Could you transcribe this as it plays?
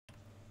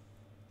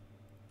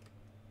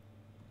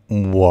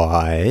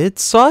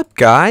What's up,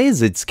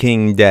 guys? It's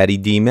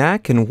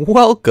KingDaddyDMAC, and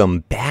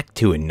welcome back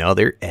to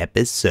another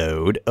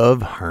episode of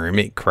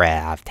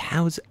Hermitcraft.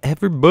 How's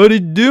everybody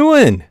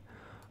doing?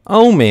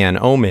 Oh man,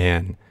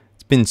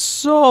 it's been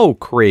so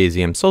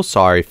crazy. I'm so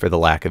sorry for the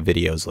lack of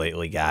videos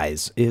lately,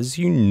 guys. As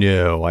you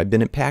know, I've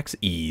been at PAX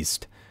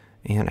East,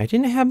 and I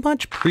didn't have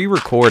much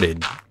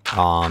pre-recorded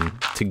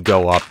to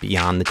go up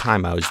beyond the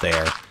time I was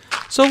there.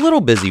 So a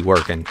little busy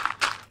working.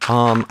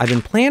 I've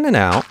been planning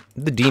out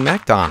the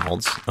Dmac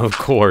Donalds, of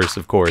course,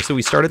 that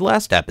we started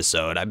last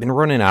episode. I've been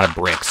running out of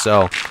bricks,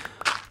 so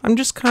I'm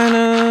just kind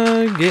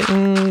of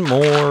getting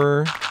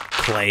more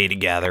clay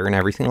together and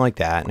everything like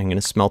that, and I'm going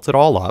to smelt it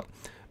all up.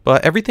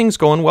 But everything's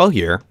going well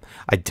here.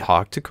 I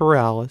talked to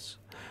Corrales.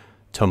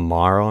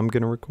 Tomorrow I'm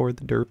going to record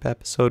the derp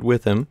episode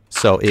with him,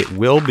 so it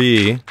will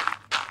be...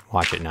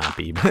 Watch it not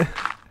be, but...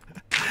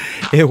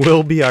 It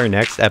will be our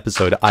next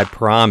episode, I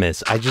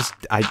promise. I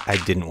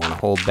didn't want to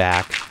hold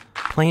back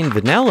plain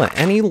vanilla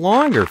any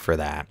longer for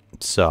that.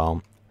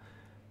 So,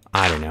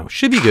 I don't know.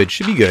 Should be good,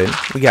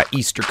 We got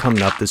Easter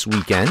coming up this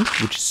weekend,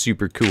 which is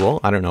super cool.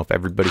 I don't know if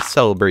everybody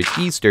celebrates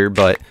Easter,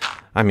 but,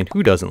 I mean,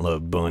 who doesn't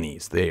love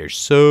bunnies? They are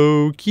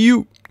so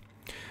cute.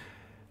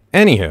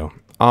 Anywho,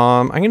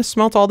 I'm going to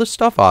smelt all this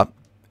stuff up,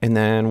 and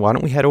then why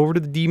don't we head over to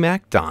the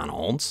Dmac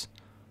Donalds,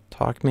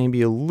 talk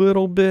maybe a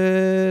little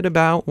bit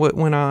about what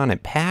went on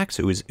at PAX.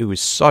 It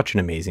was such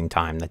an amazing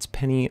time. That's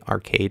Penny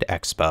Arcade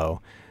Expo,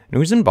 and it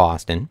was in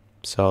Boston.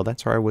 So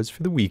that's where I was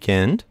for the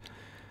weekend.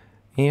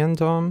 And,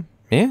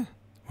 yeah,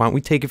 why don't we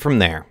take it from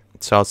there?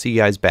 So I'll see you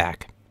guys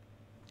back.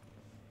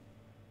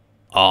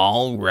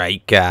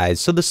 Alright,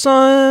 guys. So the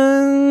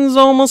sun's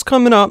almost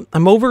coming up.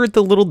 I'm over at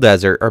the little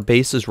desert. Our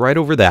base is right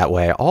over that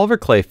way. All of our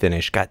clay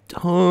finish. Got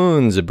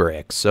tons of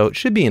bricks. So it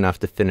should be enough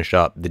to finish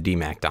up the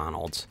Dmac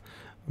Donalds.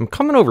 I'm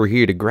coming over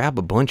here to grab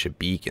a bunch of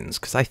beacons,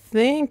 because I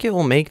think it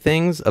will make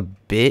things a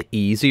bit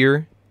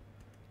easier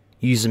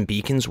using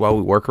beacons while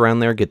we work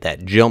around there, get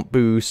that jump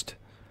boost.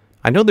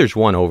 I know there's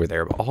one over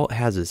there, but all it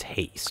has is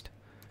haste.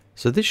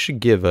 So this should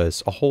give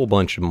us a whole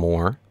bunch of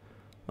more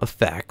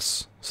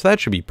effects. So that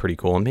should be pretty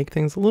cool and make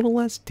things a little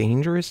less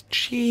dangerous.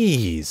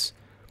 Jeez.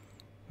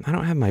 I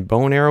don't have my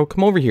bow and arrow.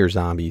 Come over here,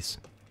 zombies.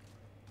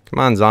 Come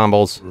on,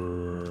 zombies.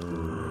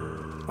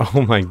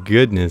 Oh my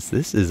goodness,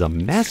 this is a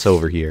mess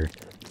over here.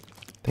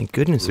 Thank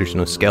goodness there's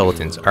no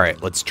skeletons.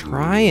 Alright, let's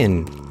try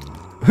and...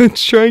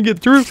 Let's try and get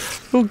through.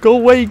 Oh, go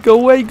away, go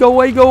away, go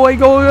away, go away,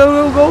 go,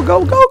 go, go,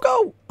 go, go,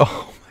 go.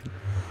 Oh, my.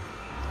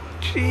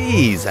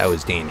 Jeez, that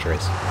was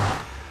dangerous.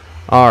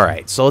 All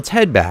right, so let's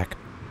head back.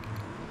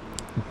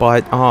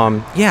 But,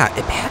 yeah,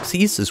 at PAX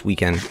East this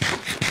weekend,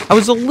 I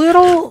was a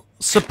little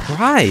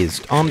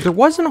surprised. There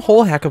wasn't a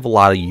whole heck of a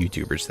lot of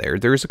YouTubers there.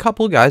 There's a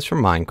couple of guys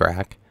from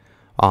Minecraft,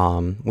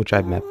 which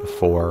I've met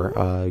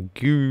before.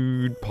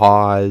 Good,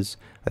 Pause,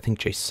 I think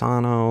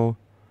Jasano.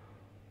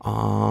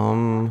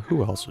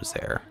 Who else was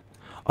there?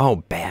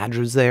 Oh, Badge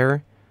was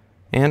there.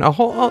 And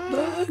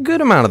a good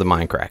amount of the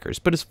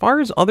Minecrafters. But as far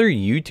as other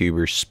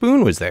YouTubers,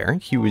 Spoon was there.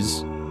 He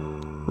was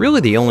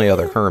really the only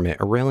other hermit.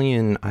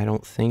 Aurelian, I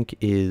don't think,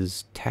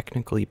 is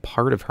technically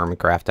part of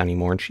Hermitcraft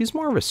anymore, and she's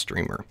more of a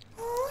streamer.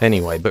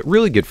 Anyway, but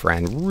really good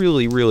friend.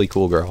 Really, really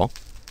cool girl.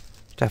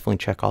 Definitely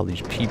check all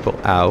these people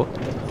out.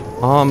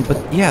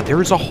 But yeah, there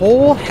was a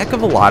whole heck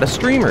of a lot of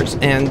streamers,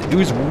 and it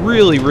was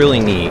really, really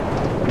neat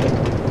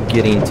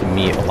getting to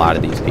meet a lot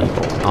of these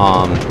people.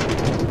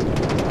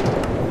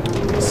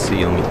 Let's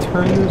see, let me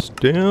turn this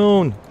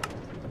down.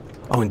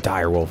 Oh, and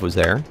Direwolf was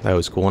there. That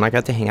was cool. And I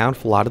got to hang out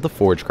with a lot of the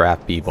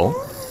Forgecraft people,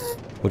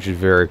 which is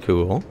very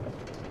cool.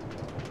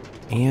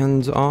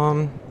 And,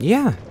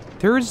 yeah,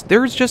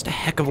 there's just a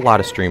heck of a lot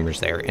of streamers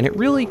there. And it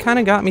really kind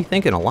of got me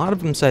thinking. A lot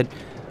of them said,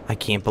 I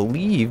can't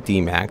believe,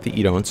 DMAC, that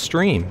you don't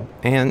stream.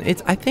 And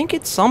I think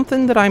it's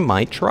something that I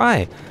might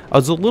try. I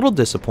was a little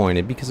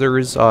disappointed because there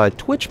was a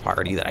Twitch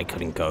party that I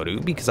couldn't go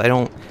to because I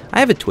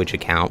have a Twitch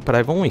account, but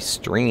I've only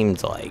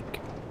streamed, like,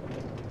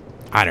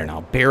 I don't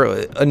know,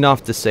 barely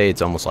enough to say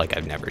it's almost like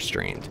I've never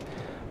streamed.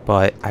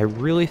 But I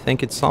really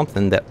think it's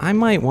something that I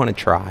might want to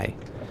try.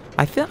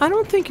 I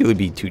don't think it would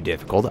be too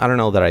difficult. I don't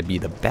know that I'd be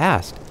the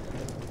best,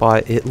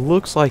 but it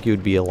looks like it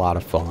would be a lot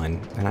of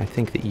fun, and I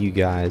think that you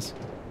guys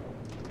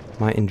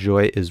might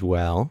enjoy it as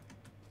well.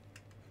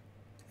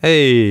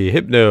 Hey,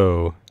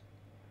 Hypno.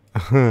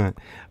 Let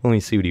me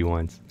see what he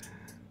wants.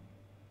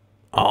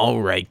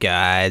 Alright,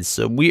 guys.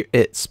 So we're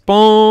at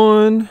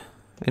spawn.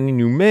 Any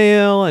new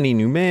mail? Any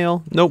new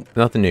mail? Nope,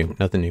 nothing new.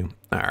 Nothing new.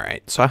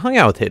 Alright, so I hung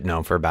out with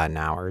Hypno for about an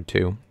hour or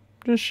two.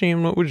 Just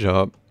seeing what was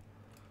up.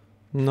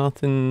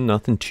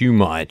 Nothing too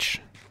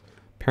much.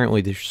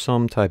 Apparently there's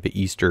some type of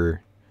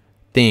Easter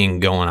thing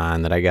going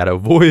on that I gotta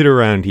avoid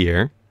around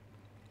here.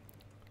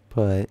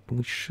 But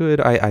we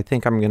should, I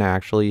think I'm going to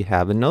actually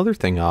have another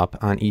thing up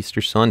on Easter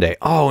Sunday.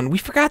 Oh, and we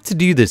forgot to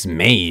do this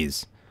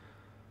maze.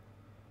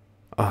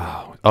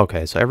 Oh,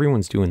 okay, so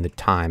everyone's doing the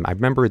time. I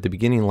remember at the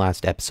beginning of the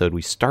last episode,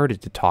 we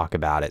started to talk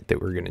about it,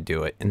 that we were going to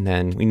do it, and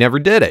then we never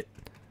did it.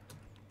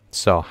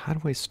 So, how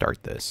do I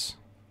start this?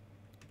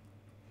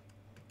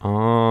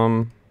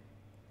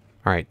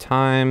 All right,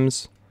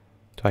 times.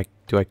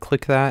 Do I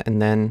click that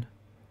and then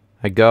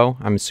I go?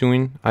 I'm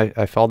assuming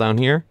I fell down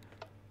here.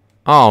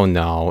 Oh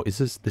no, is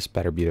this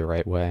better be the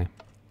right way?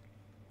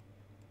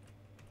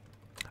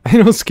 I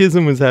know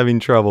Schism was having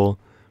trouble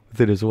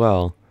with it as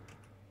well.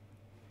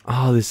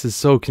 Oh, this is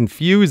so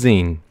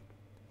confusing.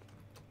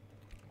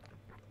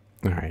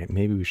 All right,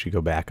 maybe we should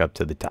go back up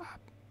to the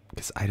top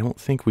because I don't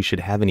think we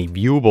should have any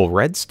viewable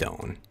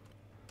redstone.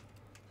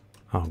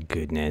 Oh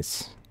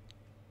goodness.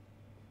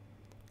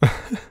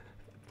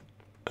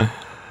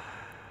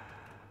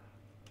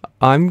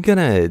 I'm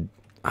gonna...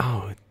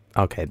 Oh,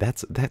 okay,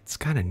 that's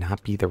gotta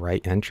not be the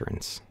right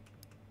entrance.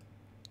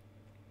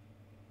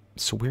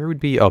 So where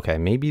would be... Okay,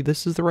 maybe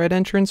this is the right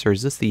entrance, or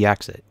is this the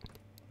exit?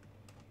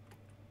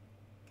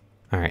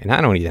 Alright, and I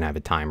don't even have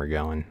a timer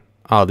going.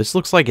 Oh, this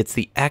looks like it's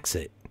the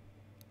exit.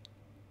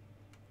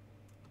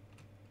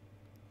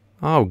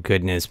 Oh,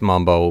 goodness,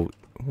 Mumbo.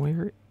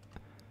 Where...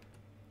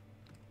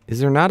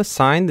 Is there not a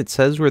sign that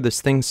says where this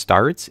thing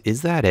starts?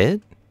 Is that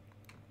it?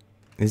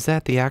 Is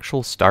that the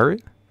actual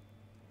start?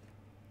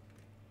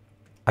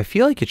 I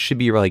feel like it should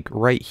be like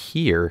right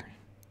here.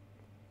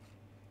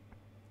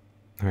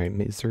 Alright,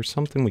 is there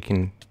something we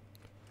can...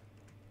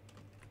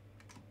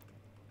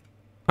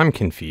 I'm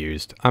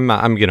confused. I'm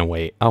gonna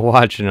wait. I'll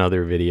watch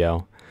another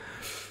video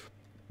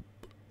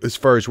as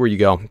far as where you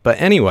go. But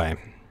anyway,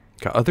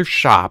 got other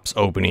shops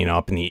opening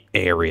up in the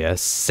area.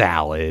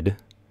 Salad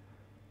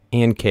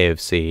and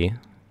KFC.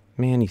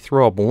 Man, you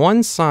throw up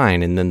one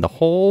sign and then the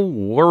whole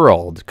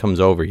world comes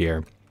over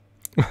here.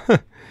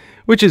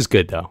 Which is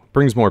good, though.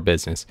 Brings more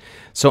business.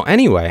 So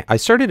anyway, I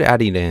started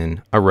adding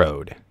in a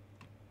road,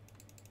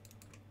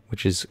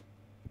 which is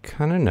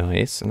kind of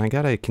nice, and I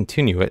got to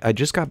continue it. I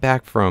just got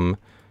back from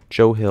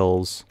Joe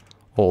Hill's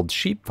old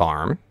sheep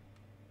farm.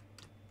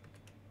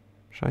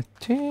 So I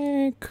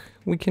think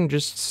we can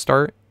just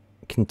start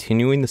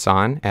continuing this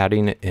on,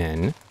 adding it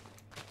in.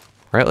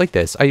 Right, like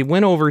this. I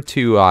went over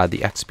to the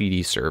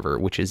XBD server,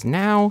 which is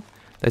now,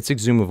 that's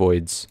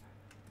Exumavoid's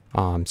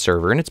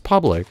server, and it's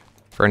public.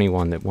 For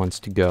anyone that wants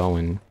to go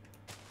and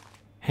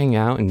hang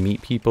out and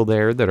meet people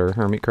there that are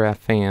Hermitcraft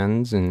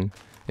fans and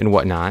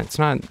whatnot. It's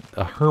not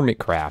a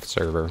Hermitcraft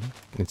server.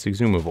 It's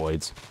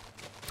Exumavoid's.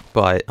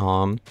 But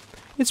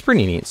it's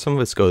pretty neat. Some of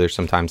us go there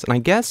sometimes. And I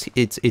guess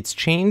it's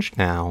changed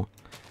now.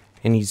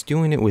 And he's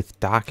doing it with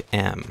Doc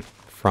M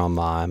from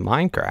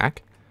Minecraft.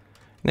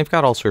 And they've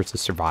got all sorts of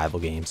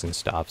survival games and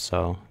stuff.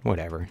 So,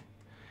 whatever.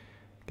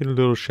 Get a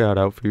little shout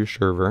out for your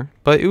server.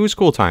 But it was a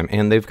cool time.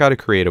 And they've got a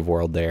creative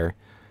world there.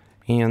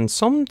 And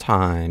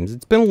sometimes,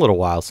 it's been a little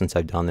while since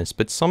I've done this,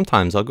 but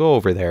sometimes I'll go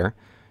over there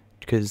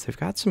because they've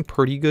got some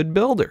pretty good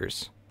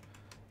builders.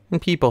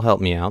 And people help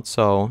me out,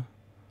 so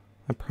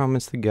I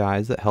promised the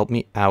guys that helped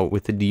me out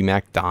with the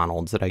Dmac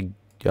Donalds that I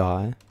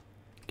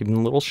give them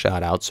a little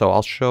shout out. So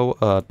I'll show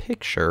a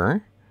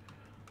picture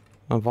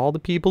of all the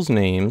people's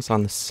names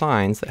on the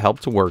signs that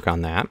helped to work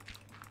on that.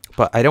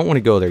 But I don't want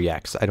to go there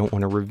yet because I don't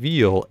want to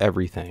reveal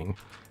everything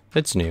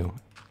that's new.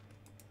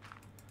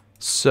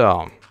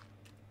 So...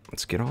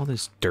 let's get all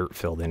this dirt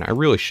filled in. I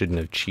really shouldn't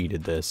have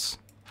cheated this.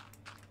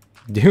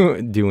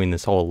 Doing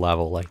this whole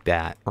level like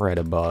that right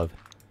above.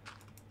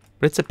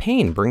 But it's a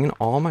pain bringing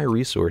all my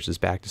resources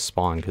back to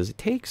spawn because it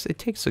takes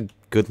a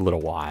good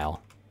little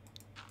while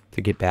to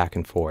get back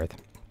and forth.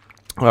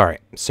 Alright,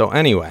 so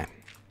anyway.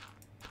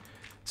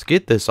 Let's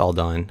get this all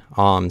done.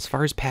 As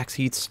far as PAX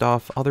Heat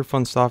stuff, other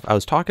fun stuff, I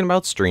was talking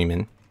about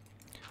streaming.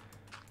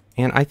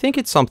 And I think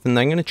it's something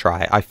that I'm going to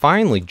try. I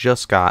finally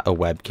just got a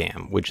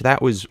webcam, which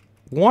that was...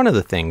 one of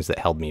the things that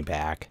held me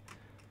back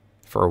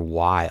for a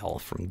while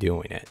from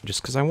doing it,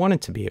 just because I wanted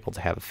to be able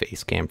to have a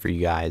face cam for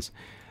you guys.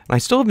 And I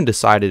still haven't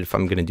decided if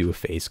I'm going to do a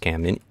face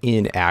cam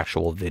in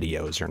actual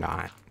videos or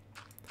not.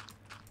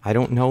 I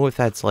don't know if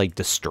that's like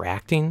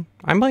distracting.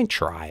 I might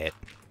try it.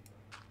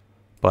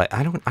 But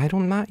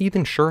I'm not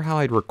even sure how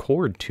I'd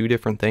record two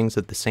different things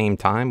at the same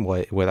time,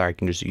 whether I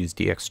can just use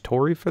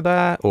DxTory for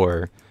that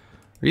or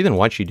even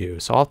what you do.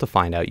 So I'll have to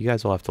find out. You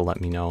guys will have to let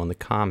me know in the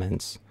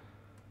comments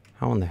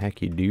how in the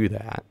heck you do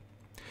that.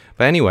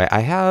 But anyway,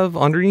 I have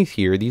underneath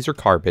here, these are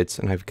carpets,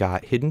 and I've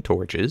got hidden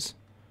torches.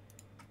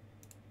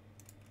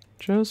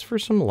 Just for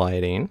some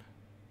lighting.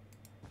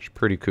 Which is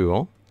pretty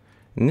cool.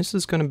 And this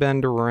is going to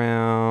bend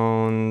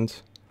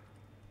around...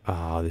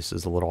 oh, this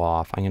is a little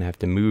off. I'm going to have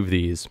to move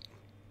these.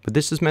 But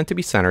this is meant to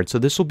be centered, so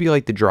this will be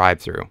like the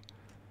drive-through.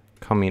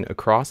 Coming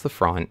across the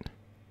front,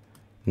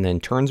 and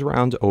then turns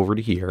around over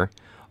to here.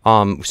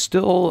 I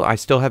still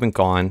haven't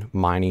gone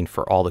mining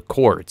for all the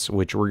quartz,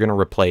 which we're going to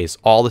replace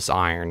all this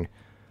iron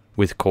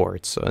with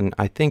quartz. And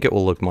I think it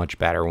will look much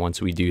better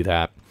once we do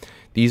that.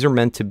 These are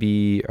meant to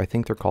be, I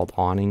think they're called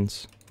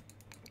awnings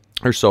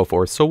or so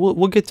forth. So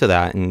we'll get to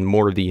that and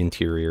more of the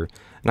interior.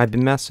 And I've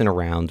been messing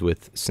around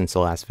with, since the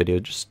last video,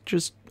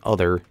 just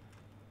other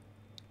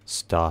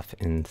stuff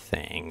and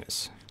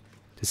things.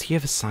 Does he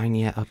have a sign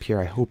yet up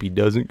here? I hope he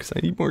doesn't, because I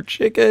need more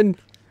chicken.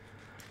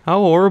 How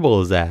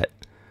horrible is that?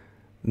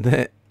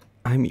 That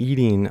I'm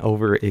eating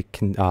over at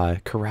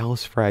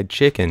Corrales fried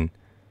chicken.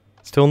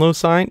 Still no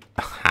sign?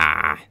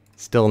 Ha!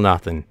 Still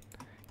nothing.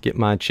 Get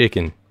my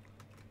chicken.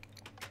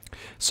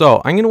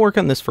 So I'm going to work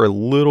on this for a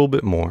little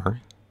bit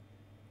more.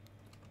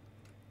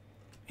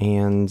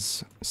 And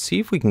see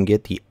if we can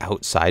get the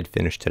outside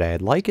finish today.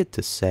 I'd like it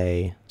to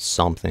say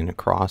something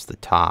across the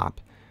top.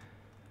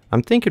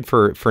 I'm thinking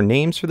for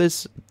names for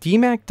this,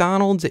 Dmac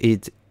Donalds,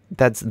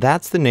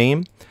 that's the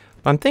name.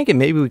 But I'm thinking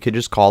maybe we could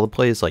just call the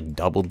place like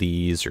Double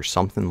D's or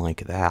something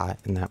like that.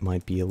 And that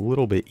might be a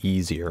little bit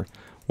easier.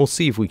 We'll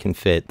see if we can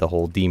fit the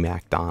whole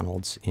Dmac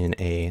Donalds in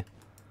a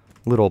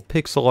little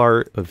pixel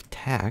art of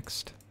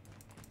text.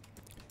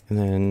 And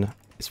then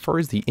as far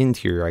as the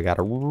interior, I got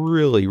a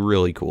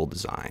really cool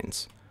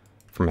designs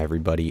from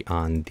everybody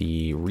on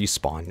the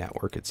Respawn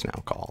network, it's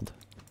now called.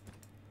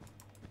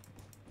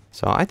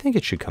 So I think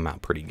it should come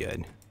out pretty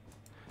good.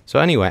 So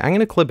anyway, I'm going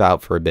to clip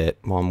out for a bit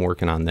while I'm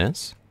working on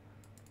this.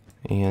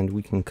 And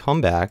we can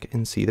come back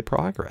and see the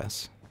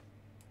progress.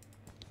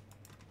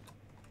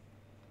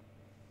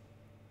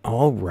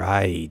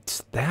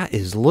 Alright, that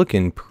is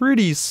looking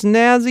pretty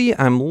snazzy.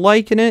 I'm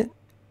liking it.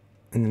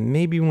 And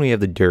maybe when we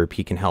have the derp,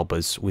 he can help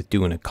us with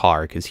doing a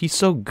car, because he's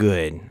so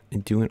good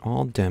at doing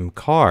all dem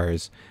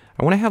cars.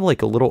 I want to have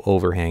like a little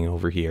overhang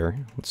over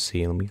here. Let's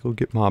see, let me go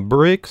get my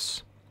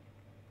bricks.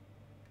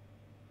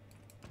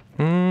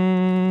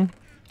 There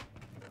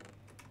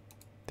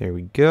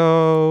we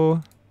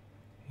go.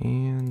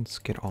 And let's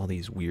get all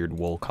these weird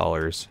wool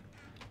colors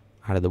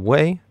out of the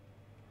way.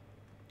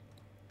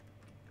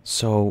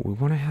 So we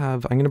want to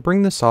have, I'm going to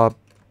bring this up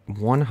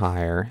one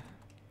higher.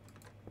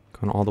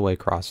 Going all the way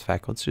across. In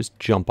fact, let's just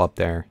jump up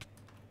there.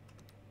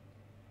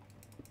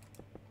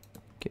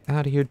 Get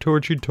out of here,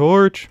 Torchy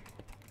Torch.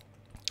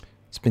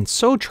 It's been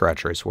so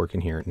treacherous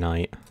working here at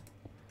night.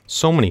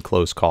 So many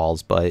close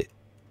calls, but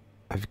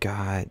I've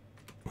got,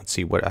 let's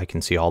see what I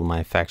can see all of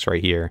my effects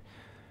right here.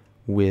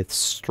 With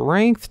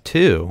strength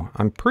 2,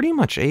 I'm pretty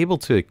much able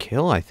to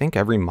kill, I think,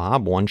 every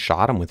mob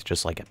one-shot him with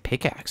just like a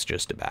pickaxe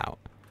just about.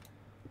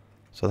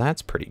 So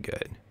that's pretty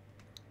good.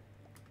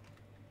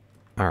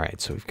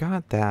 Alright, so we've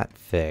got that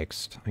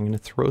fixed. I'm going to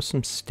throw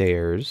some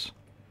stairs.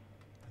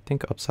 I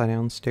think upside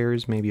down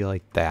stairs, maybe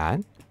like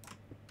that.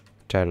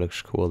 That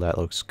looks cool, that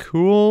looks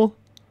cool.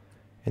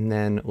 And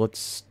then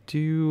let's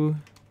do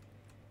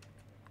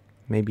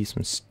maybe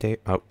some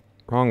oh,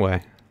 wrong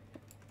way.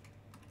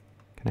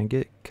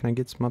 Can I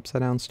get some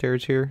upside down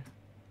stairs here?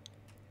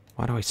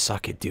 Why do I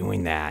suck at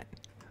doing that?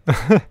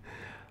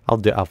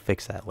 I'll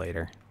fix that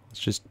later. Let's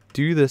just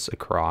do this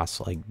across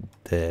like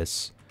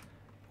this.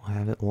 We'll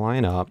have it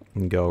line up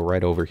and go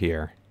right over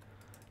here.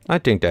 I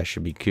think that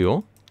should be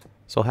cool.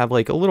 So I'll have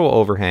like a little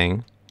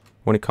overhang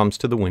when it comes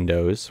to the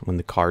windows when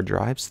the car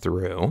drives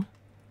through.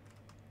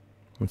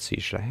 Let's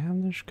see, should I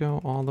have this go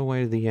all the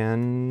way to the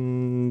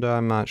end?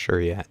 I'm not sure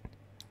yet.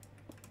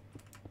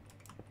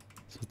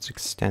 So let's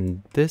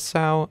extend this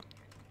out.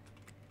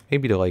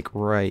 Maybe to like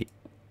right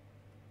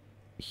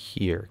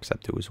here,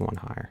 except it was one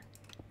higher.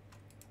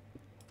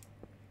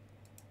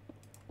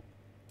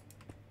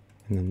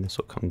 And then this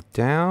will come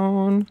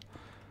down.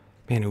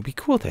 Man, it would be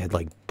cool if they had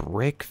like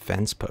brick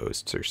fence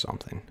posts or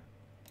something.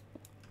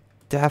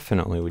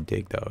 Definitely would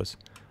dig those.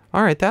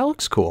 All right, that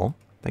looks cool.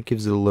 That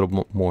gives it a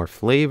little more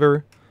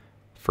flavor.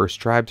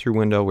 First drive-through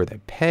window where they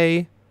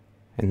pay,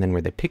 and then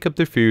where they pick up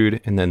their food,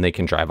 and then they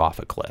can drive off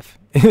a cliff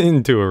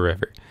into a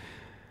river.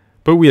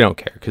 But we don't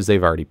care because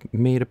they've already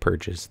made a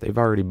purchase. They've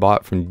already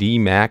bought from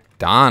Dmac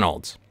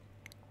Donalds.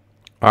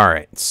 All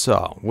right,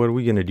 so what are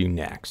we going to do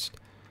next?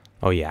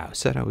 Oh, yeah, I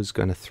said I was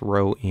going to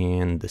throw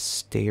in the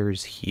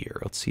stairs here.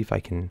 Let's see if I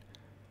can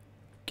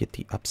get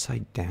the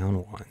upside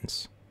down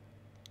ones.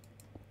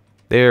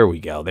 There we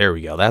go. There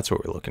we go. That's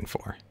what we're looking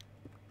for.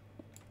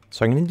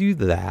 So I'm going to do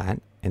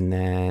that. And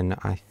then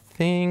I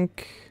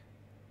think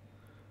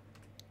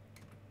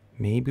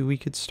maybe we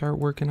could start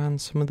working on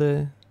some of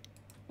the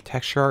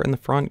texture art in the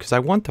front, because I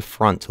want the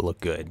front to look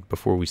good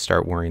before we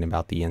start worrying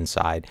about the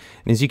inside.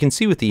 And as you can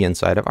see with the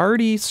inside, I've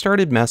already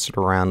started messing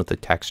around with the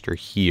texture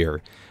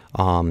here.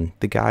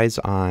 The guys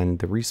on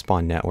the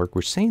Respawn network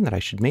were saying that I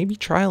should maybe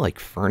try like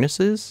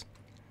furnaces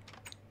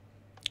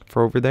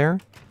for over there.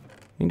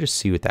 Let me just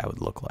see what that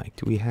would look like.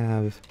 Do we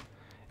have...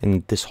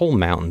 And this whole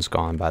mountain's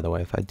gone, by the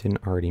way, if I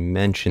didn't already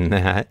mention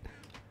that.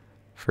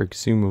 For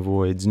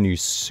Exumavoid's new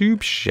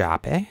soup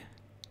shop, eh?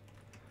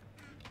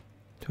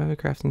 Do I have a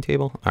crafting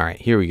table? Alright,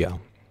 here we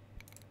go.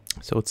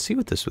 So let's see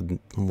what this would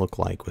look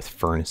like with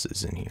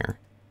furnaces in here.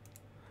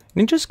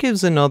 And it just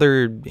gives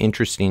another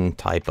interesting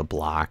type of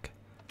block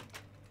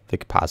that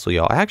could possibly...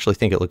 I actually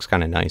think it looks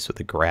kind of nice with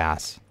the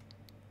grass.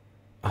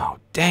 Oh,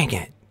 dang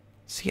it.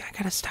 See, I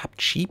gotta stop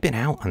cheaping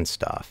out on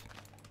stuff.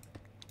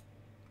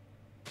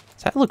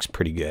 That looks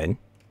pretty good.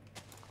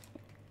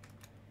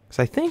 Because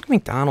I think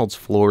McDonald's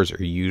floors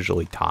are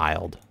usually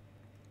tiled.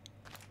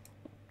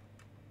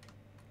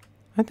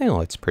 I think it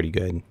looks pretty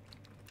good.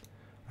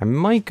 I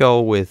might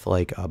go with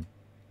like a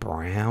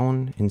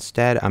brown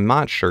instead. I'm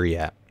not sure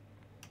yet.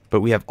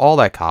 But we have all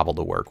that cobble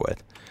to work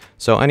with.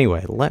 So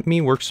anyway, let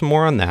me work some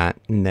more on that.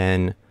 And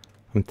then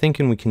I'm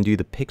thinking we can do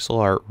the pixel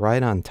art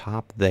right on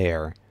top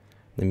there.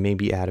 and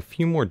maybe add a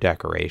few more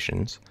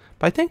decorations.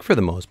 But I think for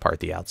the most part,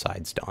 the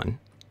outside's done.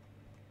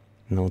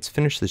 And then let's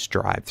finish this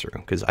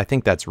drive-through, because I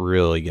think that's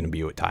really going to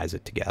be what ties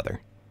it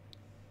together.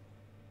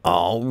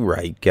 All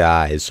right,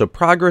 guys. So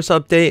progress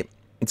update.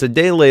 It's a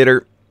day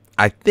later.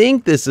 I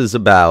think this is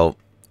about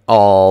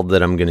all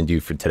that I'm going to do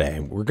for today.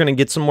 We're going to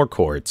get some more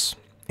quartz,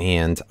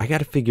 and I got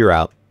to figure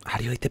out, how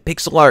do you like the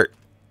pixel art?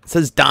 It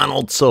says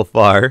Donald so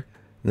far.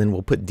 And then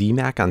we'll put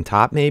DMAC on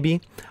top, maybe.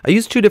 I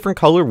used 2 different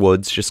color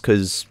woods just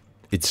because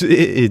it's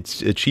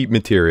a cheap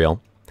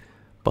material.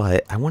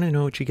 But I want to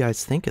know what you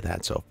guys think of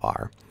that so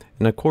far.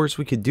 And of course,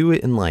 we could do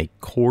it in like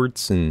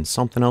quartz and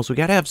something else. We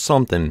got to have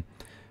something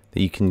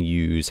that you can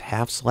use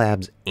half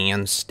slabs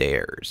and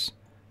stairs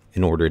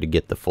in order to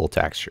get the full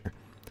texture.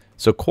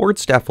 So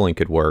quartz definitely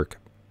could work.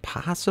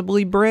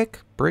 Possibly brick.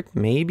 Brick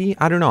maybe.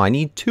 I don't know. I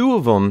need 2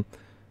 of them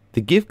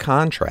to give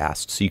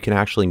contrast so you can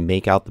actually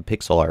make out the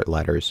pixel art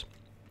letters.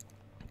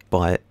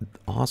 But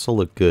also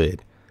look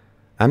good.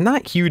 I'm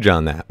not huge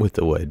on that with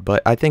the wood,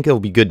 but I think it'll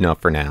be good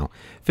enough for now.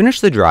 Finish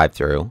the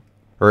drive-through,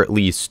 or at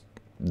least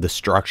the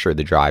structure of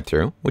the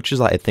drive-through, which is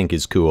I think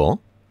is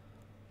cool.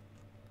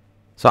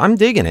 So I'm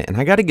digging it, and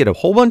I got to get a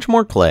whole bunch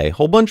more clay, a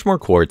whole bunch more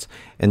quartz,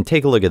 and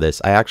take a look at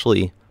this. I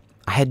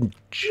had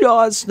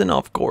just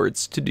enough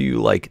quartz to do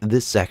like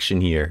this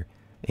section here,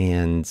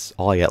 and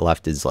all I got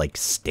left is like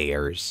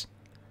stairs.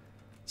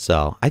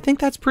 So I think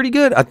that's pretty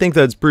good. I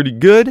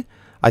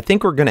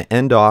think we're going to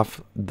end off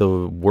the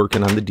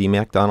working on the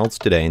Dmac Donalds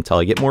today until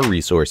I get more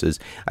resources.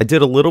 I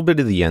did a little bit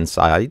of the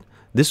inside.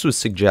 This was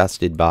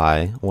suggested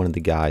by one of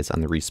the guys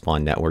on the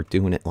Respawn Network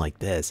doing it like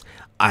this.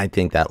 I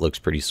think that looks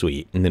pretty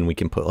sweet. And then we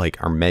can put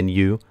like our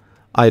menu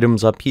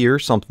items up here,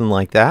 something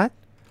like that.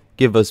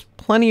 Give us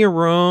plenty of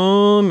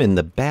room in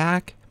the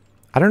back.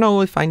 I don't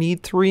know if I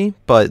need 3,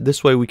 but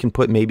this way we can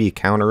put maybe a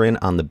counter in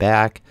on the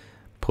back.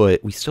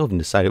 We still haven't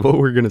decided what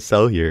we're going to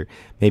sell here.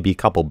 Maybe a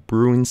couple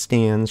brewing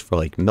stands for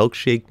like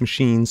milkshake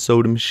machines,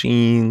 soda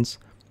machines,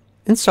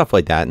 and stuff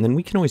like that. And then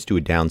we can always do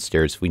it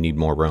downstairs if we need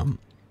more room.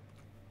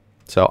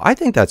 So I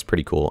think that's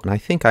pretty cool. And I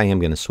think I am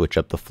going to switch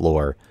up the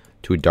floor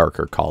to a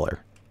darker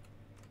color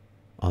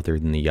other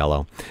than the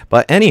yellow.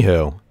 But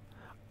anywho,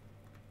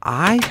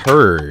 I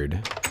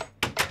heard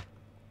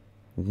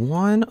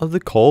one of the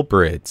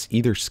culprits,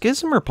 either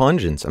Schism or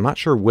Pungence, I'm not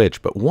sure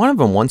which, but one of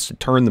them wants to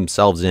turn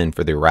themselves in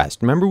for the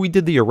arrest. Remember we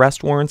did the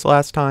arrest warrants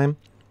last time?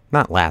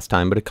 Not last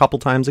time, but a couple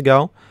times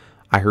ago.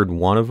 I heard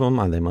one of them,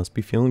 they must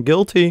be feeling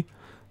guilty.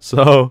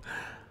 So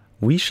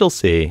we shall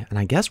see. And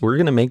I guess we're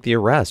going to make the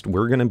arrest.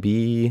 We're going to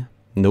be...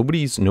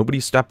 Nobody's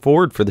stepped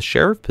forward for the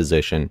sheriff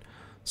position.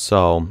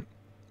 So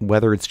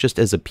whether it's just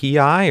as a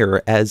PI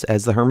or as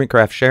the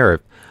Hermitcraft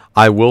sheriff,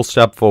 I will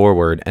step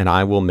forward and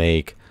I will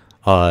make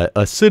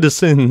a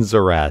citizen's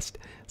arrest.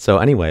 So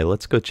anyway,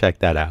 let's go check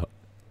that out.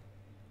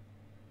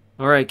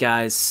 Alright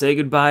guys, say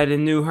goodbye to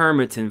New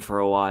Hermiton for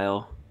a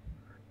while.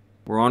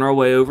 We're on our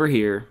way over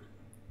here,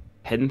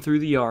 heading through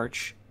the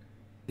arch,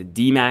 the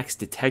DMAC's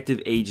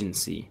detective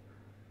agency,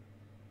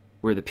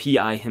 where the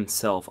PI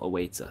himself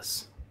awaits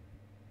us.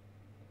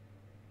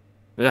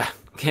 Ugh,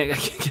 I can't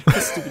get the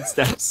stupid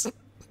steps.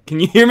 Can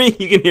you hear me?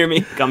 You can hear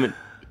me coming.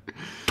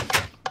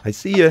 I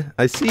see ya.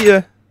 I see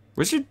ya.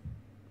 Where's your...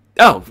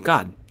 Oh,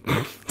 God.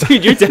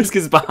 Dude, your desk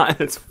is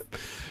behind.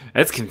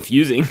 That's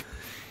confusing.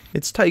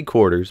 It's tight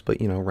quarters,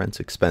 but, you know, rent's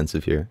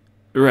expensive here.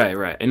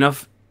 Right.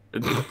 Enough.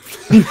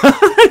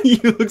 You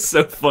look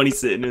so funny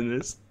sitting in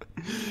this.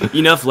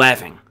 Enough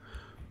laughing.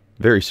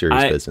 Very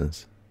serious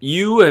business.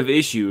 You have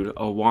issued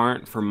a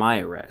warrant for my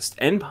arrest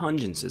and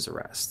Pungence's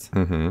arrest.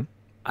 Mm-hmm.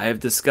 I have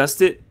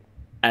discussed it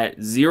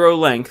at zero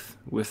length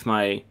with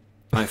my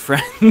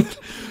friend,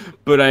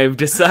 but I have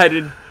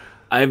decided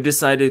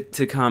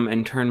to come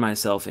and turn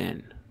myself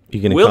in.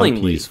 You're gonna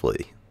come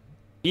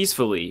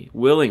peacefully,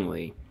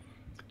 willingly,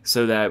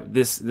 so that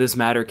this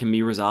matter can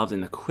be resolved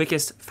in the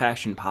quickest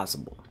fashion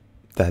possible.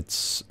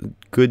 That's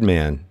good,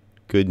 man.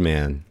 Good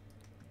man.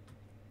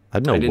 I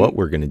don't know what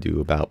we're gonna do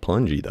about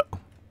Plungy though.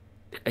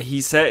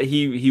 He said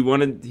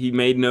he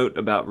made note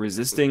about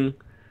resisting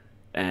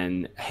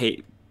and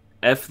hate.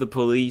 F the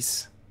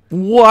police.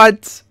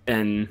 What?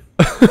 And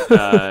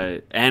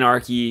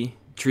anarchy,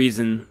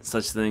 treason,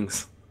 such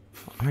things.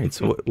 All right,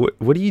 so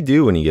what do you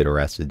do when you get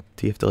arrested?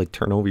 Do you have to like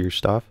turn over your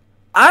stuff?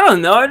 I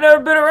don't know. I've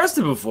never been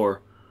arrested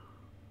before.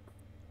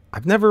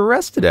 I've never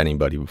arrested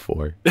anybody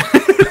before.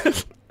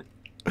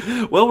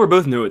 Well, we're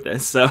both new at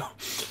this, so...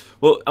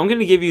 Well, I'm going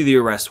to give you the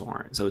arrest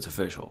warrant, so it's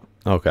official.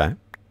 Okay.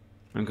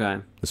 Okay.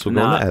 This will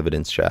go in the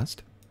evidence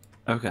chest.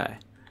 Okay.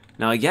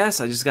 Now, I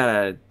guess I just got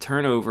to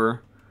turn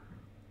over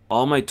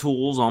all my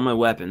tools, all my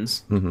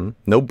weapons. Mm-hmm.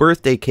 No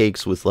birthday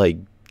cakes with, like,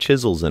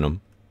 chisels in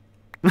them.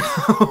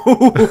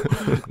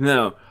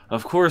 No,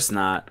 of course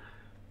not.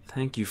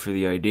 Thank you for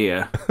the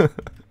idea.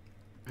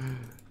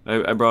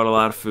 I brought a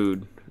lot of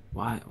food.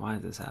 Why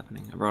is this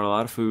happening? I brought a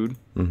lot of food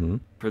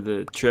for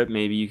the trip.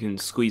 Maybe you can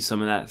squeeze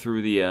some of that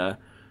through the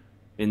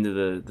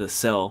into the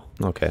cell.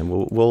 Okay,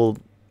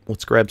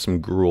 let's grab some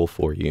gruel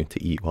for you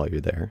to eat while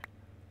you're there.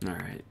 All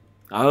right.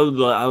 I would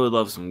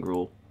love some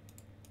gruel.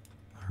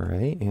 All All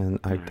right, and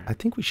I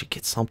think we should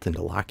get something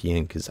to lock you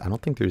in because I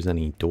don't think there's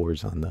any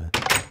doors on the.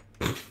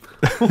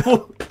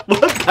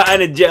 What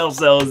kind of jail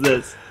cell is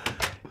this?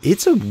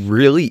 It's a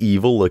really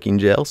evil-looking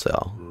jail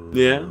cell.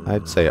 Yeah.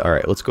 I'd say. All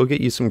right, let's go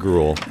get you some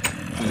gruel.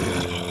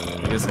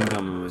 I guess I'm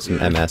coming with Some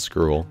MS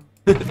gruel.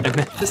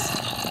 MS.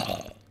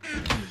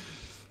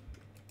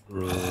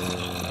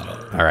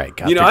 All right,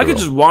 got You know, the I could gruel.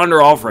 just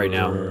wander off right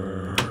now.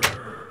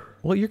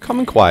 Well, you're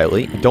coming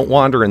quietly. Don't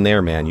wander in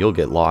there, man. You'll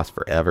get lost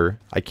forever.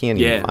 I can't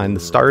even find the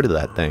start of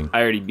that thing.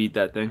 I already beat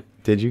that thing.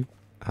 Did you?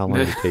 How long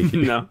did it take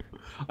you? No.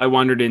 I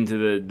wandered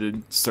into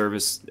the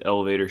service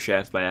elevator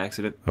shaft by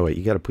accident. Oh, wait.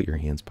 You got to put your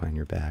hands behind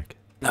your back.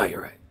 No,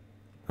 you're right.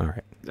 All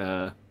right.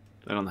 I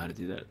don't know how to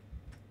do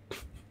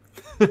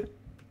that.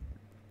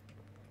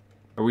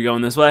 Are we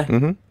going this way?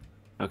 Mm-hmm.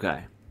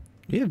 Okay.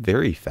 You have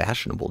very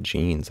fashionable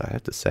jeans, I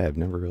have to say. I've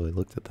never really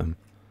looked at them.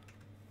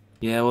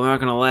 Yeah, well, they're not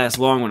going to last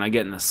long when I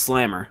get in the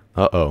slammer.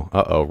 Uh-oh.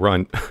 Uh-oh.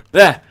 Run.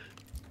 Ah!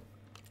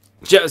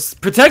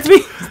 Just protect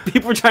me!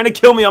 People are trying to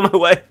kill me on my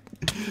way.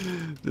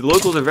 The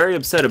locals are very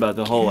upset about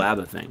the whole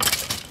ABBA thing.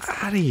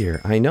 Out of here.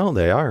 I know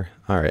they are.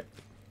 All right.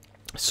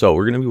 So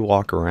we're going to be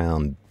walking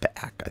around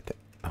back, I think.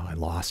 Oh, I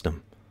lost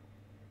him.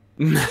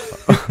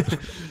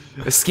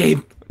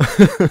 Escape.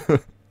 All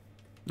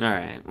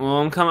right.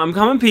 Well, I'm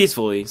coming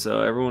peacefully,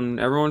 so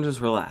everyone just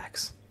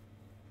relax.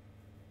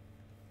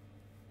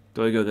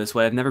 Do I go this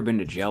way? I've never been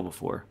to jail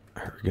before.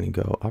 We're going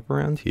to go up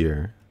around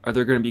here. Are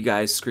there going to be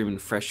guys screaming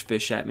fresh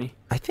fish at me?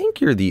 I think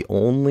you're the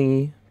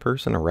only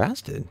person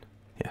arrested.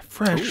 Yeah,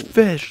 fresh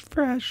fish,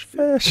 fresh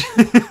fish.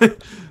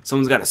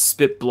 Someone's got to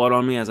spit blood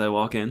on me as I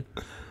walk in.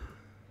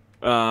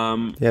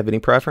 Do you have any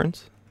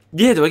preference?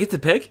 Yeah, do I get to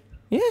pick?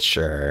 Yeah,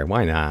 sure.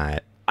 Why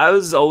not? I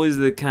was always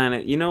the kind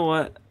of, you know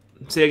what?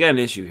 See, I got an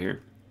issue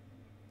here.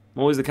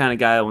 I'm always the kind of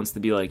guy that wants to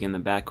be like in the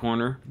back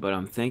corner, but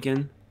I'm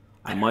thinking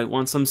I might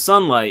want some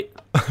sunlight.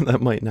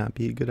 That might not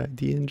be a good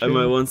idea in I jail.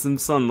 might want some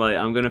sunlight.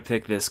 I'm going to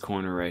pick this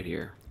corner right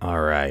here. All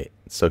right.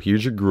 So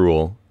here's your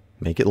gruel.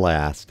 Make it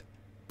last.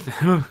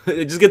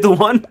 Just get the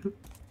one?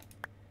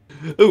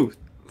 Ooh,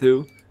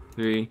 2,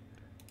 3,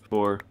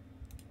 4,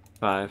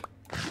 5.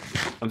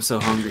 I'm so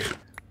hungry.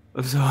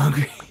 I'm so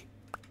hungry.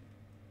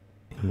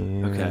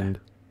 And... Okay.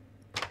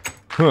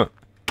 Huh.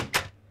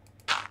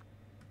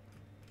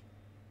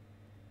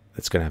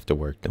 That's going to have to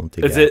work. Don't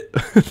take That's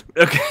it?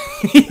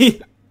 Okay.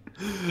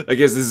 I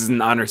guess this is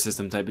an honor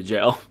system type of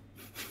jail.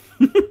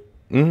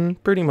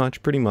 Pretty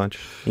much, pretty much.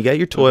 You got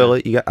your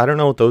toilet. You got, I don't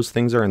know what those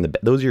things are in the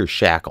those are your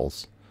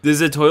shackles. This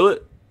is a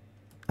toilet?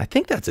 I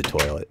think that's a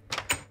toilet.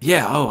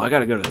 Yeah, oh, I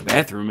gotta go to the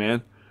bathroom,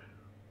 man.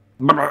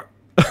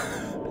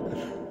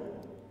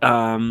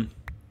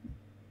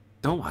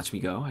 Don't watch me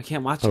go. I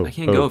can't watch. I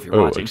can't go if you're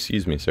watching.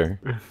 Excuse me, sir.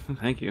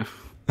 Thank you.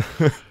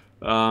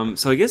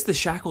 So I guess the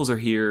shackles are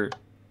here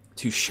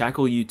to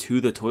shackle you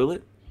to the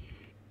toilet.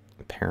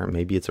 Apparently,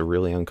 maybe it's a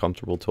really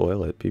uncomfortable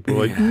toilet. People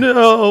are like,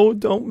 no,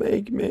 don't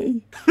make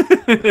me.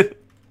 The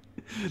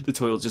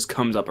toilet just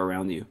comes up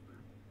around you.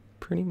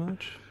 Pretty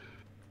much.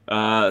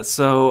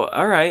 So,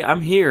 all right,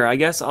 I'm here. I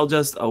guess I'll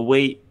just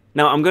await.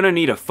 Now, I'm going to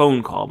need a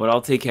phone call, but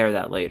I'll take care of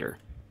that later.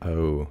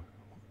 Oh.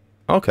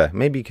 Okay,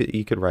 maybe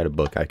you could write a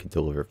book. I could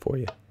deliver it for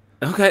you.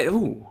 Okay,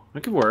 ooh,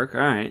 that could work.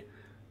 All right.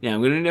 Yeah,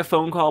 I'm going to need a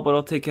phone call, but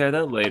I'll take care of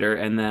that later.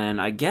 And then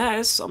I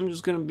guess I'm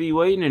just going to be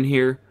waiting in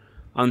here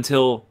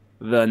until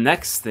the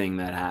next thing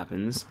that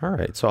happens. All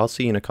right, so I'll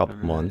see you in a couple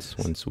months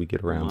once we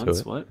get around to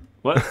it. What?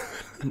 What?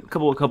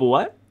 couple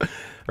what?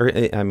 Or,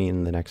 I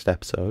mean, the next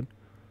episode.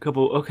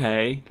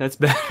 Okay, that's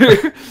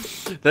better.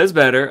 That's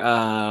better.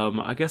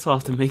 I guess I'll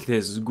have to make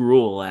this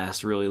gruel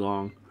last really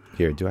long.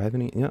 Here, do I have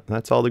any? Yeah,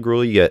 that's all the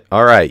gruel you get.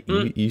 All right,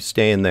 you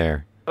stay in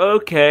there.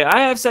 Okay, I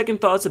have second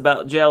thoughts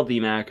about jail,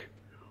 DMAC.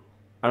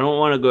 I don't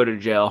want to go to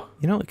jail.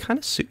 You know, it kind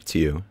of suits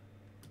you.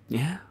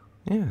 Yeah?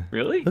 Yeah.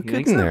 Really? Look You good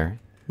think in so? there.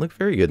 Look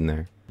very good in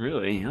there.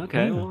 Really?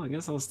 Okay, Yeah. well, I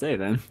guess I'll stay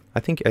then. I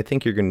think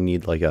you're gonna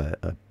need like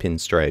a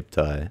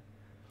pinstriped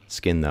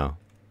skin though.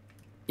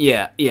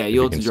 Yeah,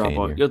 you'll have can to drop stay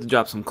in on. here. You'll have to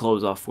drop some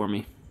clothes off for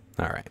me.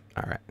 All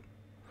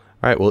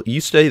right. Well,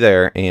 you stay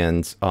there,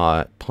 and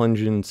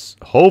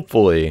Pungence.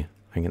 Hopefully,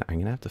 I'm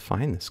gonna have to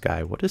find this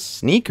guy. What a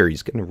sneaker!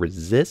 He's gonna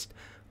resist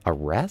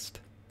arrest.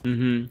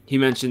 Mm-hmm. He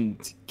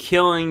mentioned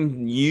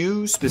killing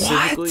you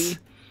specifically.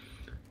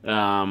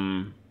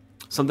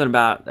 Something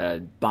about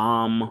a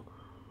bomb,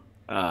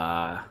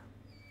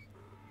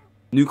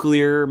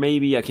 nuclear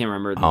maybe. I can't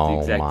remember the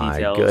exact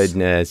details. Oh my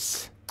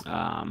goodness!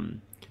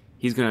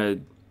 He's gonna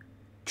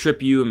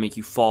trip you and make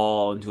you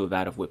fall into a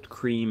vat of whipped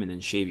cream and then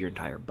shave your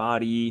entire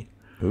body.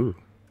 Ooh.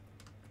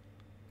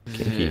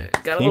 Kinky.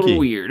 Got a little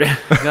weird.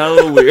 Got a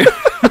little weird.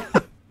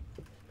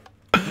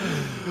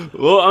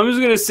 Well, I'm just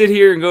gonna sit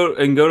here and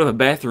go to the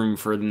bathroom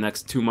for the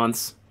next 2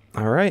 months.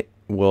 All right.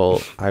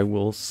 Well, I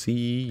will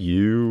see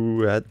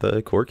you at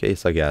the court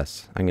case, I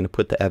guess. I'm gonna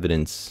put the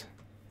evidence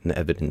in the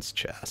evidence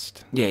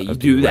chest. Yeah, you of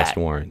do the that. arrest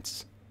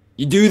warrants.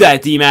 You do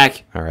that,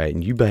 DMAC. All right,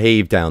 and you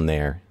behave down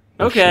there.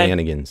 No Okay.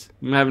 Shenanigans.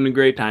 I'm having a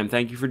great time.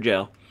 Thank you for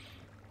jail.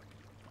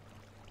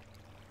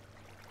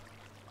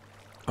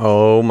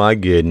 Oh my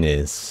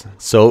goodness.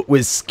 So it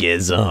was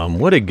Schism.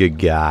 What a good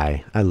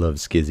guy. I love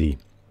Skizzy.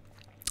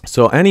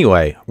 So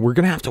anyway, we're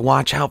going to have to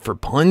watch out for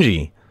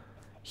Punji.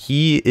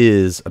 He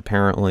is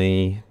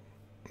apparently,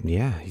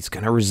 yeah, he's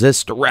going to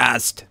resist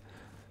arrest.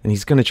 And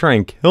he's going to try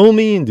and kill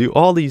me and do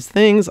all these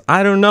things.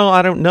 I don't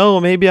know.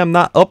 Maybe I'm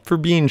not up for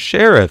being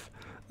sheriff.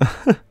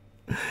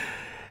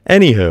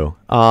 Anywho,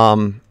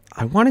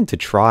 I wanted to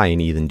try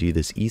and even do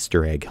this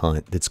Easter egg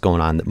hunt that's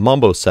going on that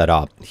Mumbo set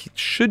up. He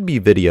should be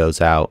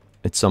videos out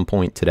at some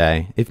point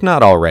today, if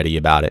not already,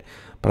 about it.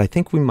 But I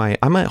think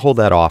I might hold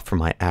that off for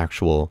my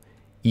actual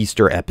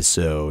Easter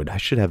episode. I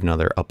should have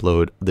another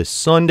upload this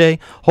Sunday.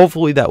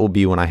 Hopefully that will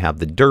be when I have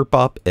the derp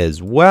up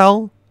as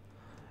well.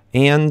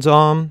 And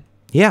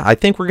yeah, I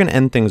think we're gonna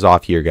end things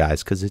off here,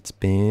 guys, because it's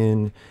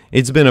been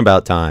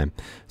about time.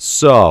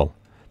 So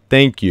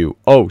thank you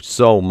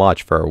so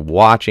much for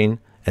watching.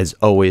 As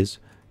always,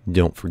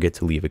 don't forget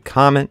to leave a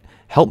comment.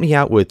 Help me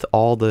out with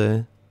all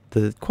the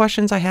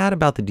questions I had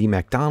about the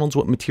Dmac Donalds.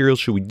 What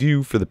materials should we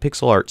do for the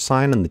pixel art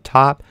sign on the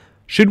top?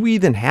 Should we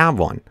even have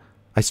one?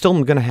 I still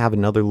am going to have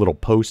another little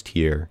post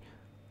here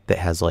that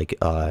has like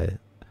a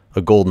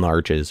golden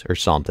arches or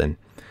something.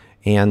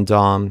 And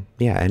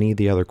yeah, any of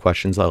the other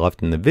questions I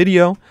left in the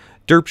video.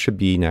 Derp should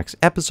be next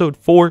episode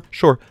for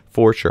sure.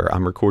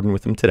 I'm recording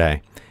with him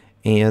today.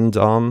 And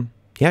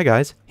yeah,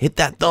 guys, hit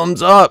that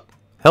thumbs up.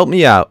 Help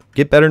me out.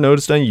 Get better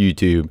noticed on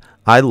YouTube.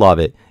 I love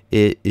it.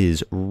 It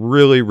is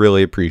really,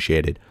 really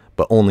appreciated,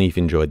 but only if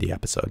you enjoyed the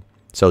episode.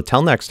 So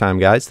till next time,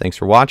 guys, thanks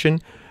for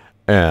watching,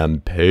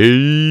 and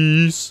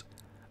peace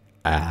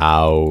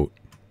out.